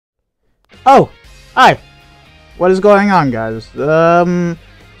Oh, hi. What is going on, guys?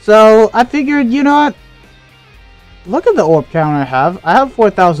 So I figured, you know what? Look at the orb count I have. I have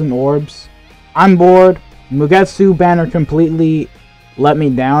 4,000 orbs. I'm bored. Mugetsu banner completely let me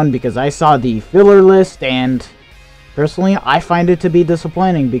down because I saw the filler list, and personally, I find it to be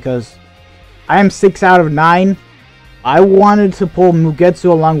disappointing because I am 6 out of 9. I wanted to pull Mugetsu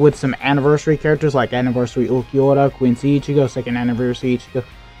along with some anniversary characters like Anniversary Ulquiorra, Quincy Ichigo, Second Anniversary Ichigo,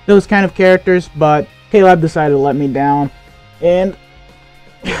 those kind of characters, but Caleb decided to let me down, and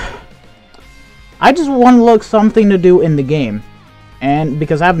I just want to look something to do in the game, and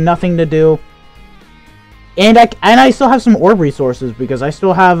because I have nothing to do, and I still have some orb resources because I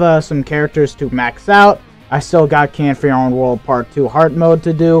still have some characters to max out. I still got Can't Fear on World Part 2 Heart Mode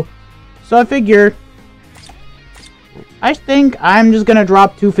to do, so I figured I think I'm just gonna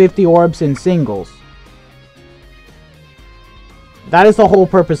drop 250 orbs in singles. That is the whole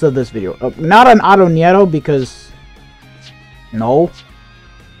purpose of this video. Not an Auto Nieto because no,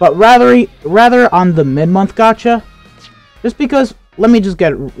 but rather on the mid-month gacha. Just because let me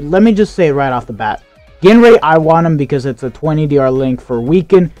just say right off the bat, Ginrei, I want him because it's a 20 DR link for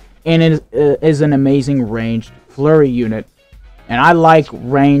Weaken, and it is an amazing ranged flurry unit, and I like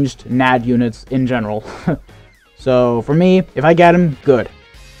ranged NAD units in general. So, for me, if I get him, good.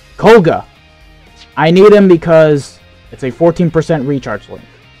 Koga. I need him because it's a 14% recharge link.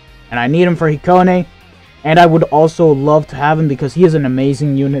 And I need him for Hikone. And I would also love to have him because he is an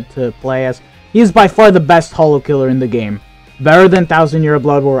amazing unit to play as. He is by far the best holo killer in the game. Better than 1000 Year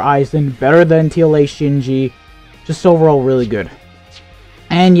Blood War Aizen. Better than TLA Shinji. Just overall really good.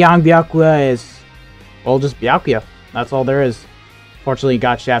 And Yang Byakuya is, well, just Byakuya. That's all there is. Fortunately,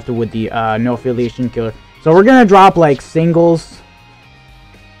 got shafted with the no affiliation killer. So we're gonna drop like singles.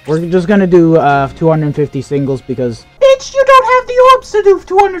 We're just gonna do 250 singles because bitch, you don't have the orbs to do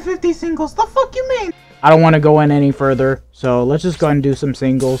 250 singles. The fuck you mean? I don't want to go in any further, so let's just go ahead and do some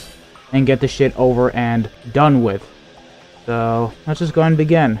singles and get the shit over and done with. So let's just go ahead and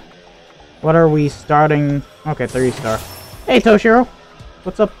begin. What are we starting? Okay, 3-star. Hey Toshiro,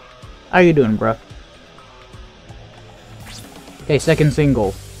 what's up? How you doing, bro? Okay, second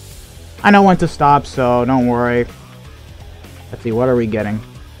single. I know when to stop, so don't worry. Let's see, what are we getting?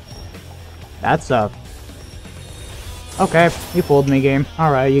 That's up. Okay, you fooled me, game.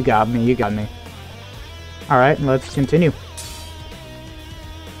 Alright, you got me, Alright, let's continue.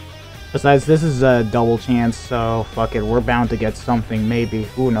 Besides, this is a double chance, so fuck it, we're bound to get something, maybe.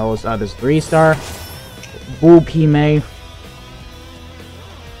 Who knows? There's 3-star. Boob Hime.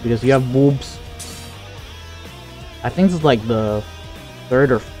 Because you have boobs. I think this is like the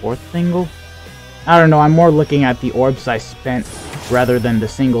 3rd or 4th single? I don't know, I'm more looking at the orbs I spent rather than the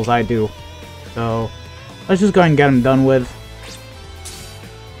singles I do. So, let's just go ahead and get them done with.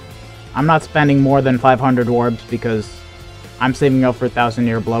 I'm not spending more than 500 orbs because I'm saving up for 1000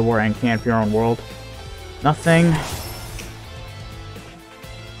 Year Blood War and Can't Fear on World. Nothing.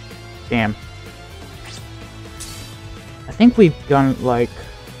 Damn. I think we've done like,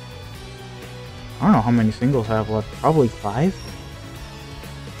 I don't know how many singles I have left. Probably 5?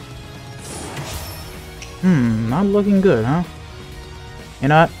 Not looking good, huh? You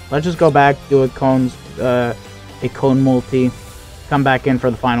know what? Let's just go back, do a cone multi, come back in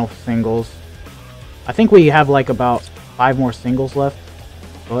for the final singles. I think we have like about 5 more singles left,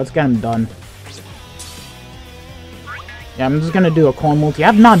 so let's get them done. Yeah, I'm just gonna do a cone multi.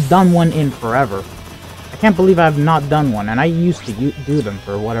 I've not done one in forever. I can't believe I have not done one, and I used to do them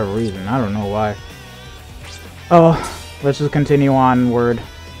for whatever reason. I don't know why. Oh, let's just continue onward.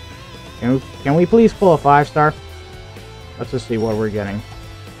 Can we please pull a 5-star? Let's just see what we're getting.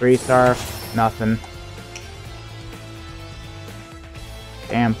 3-star, nothing.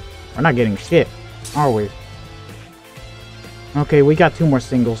 Damn, we're not getting shit, are we? Okay, we got 2 more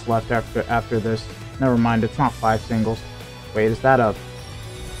singles left after this. Never mind, it's not 5 singles. Wait, is that a...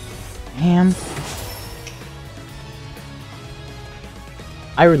 Damn.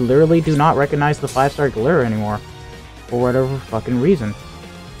 I literally do not recognize the 5-star glitter anymore. For whatever fucking reason.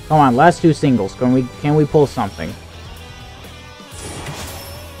 Come on, last 2 singles. Can we pull something?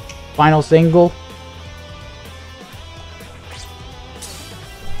 Final single.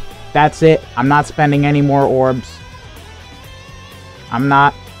 That's it. I'm not spending any more orbs. I'm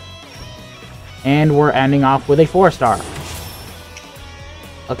not. And we're ending off with a 4-star.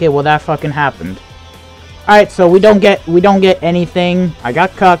 Okay, well that fucking happened. Alright, so we don't get anything. I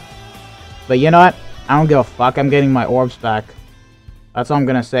got cucked. But you know what? I don't give a fuck. I'm getting my orbs back. That's all I'm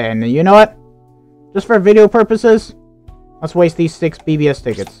gonna say. And you know what? Just for video purposes, let's waste these 6 BBS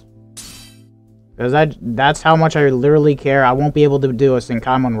tickets. Because that's how much I literally care. I won't be able to do a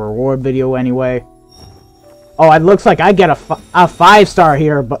Senkaimon reward video anyway. Oh, it looks like I get a 5-star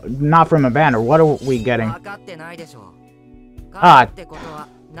here, but not from a banner. What are we getting? Ah.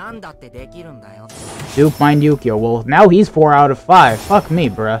 Dupe Mind Yukio. Well, now he's 4 out of 5. Fuck me,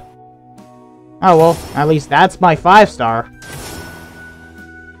 bruh. Oh, well. At least that's my 5-star.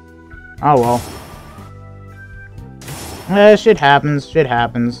 Oh, well. Shit happens. Shit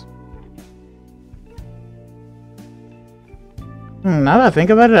happens. Now that I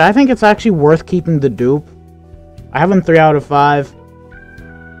think about it, I think it's actually worth keeping the dupe. I have him 3 out of 5.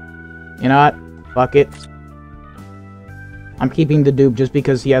 You know what? Fuck it. I'm keeping the dupe just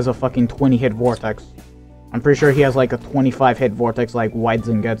because he has a fucking 20-hit vortex. I'm pretty sure he has like a 25-hit vortex like White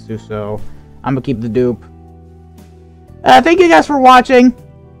Zangetsu, so I'm gonna keep the dupe. Thank you guys for watching.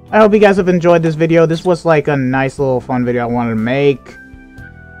 I hope you guys have enjoyed this video. This was like a nice little fun video I wanted to make.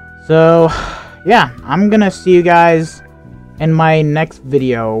 So, yeah, I'm gonna see you guys in my next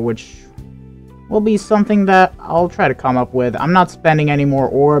video, which will be something that I'll try to come up with. I'm not spending any more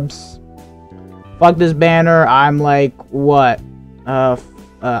orbs. Fuck this banner. I'm like, what?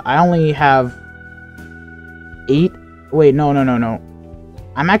 I only have 8? Wait, no.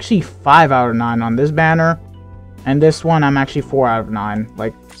 I'm actually 5 out of 9 on this banner. And this one, I'm actually 4 out of 9.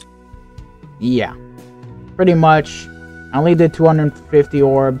 Like, yeah. Pretty much. I only did 250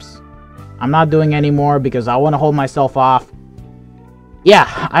 orbs. I'm not doing any more because I want to hold myself off.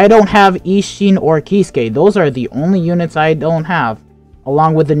 Yeah, I don't have Ishin or Kisuke. Those are the only units I don't have.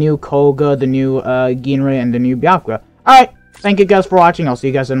 Along with the new Koga, the new Ginrei, and the new Byakuya. Alright, thank you guys for watching. I'll see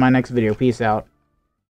you guys in my next video. Peace out.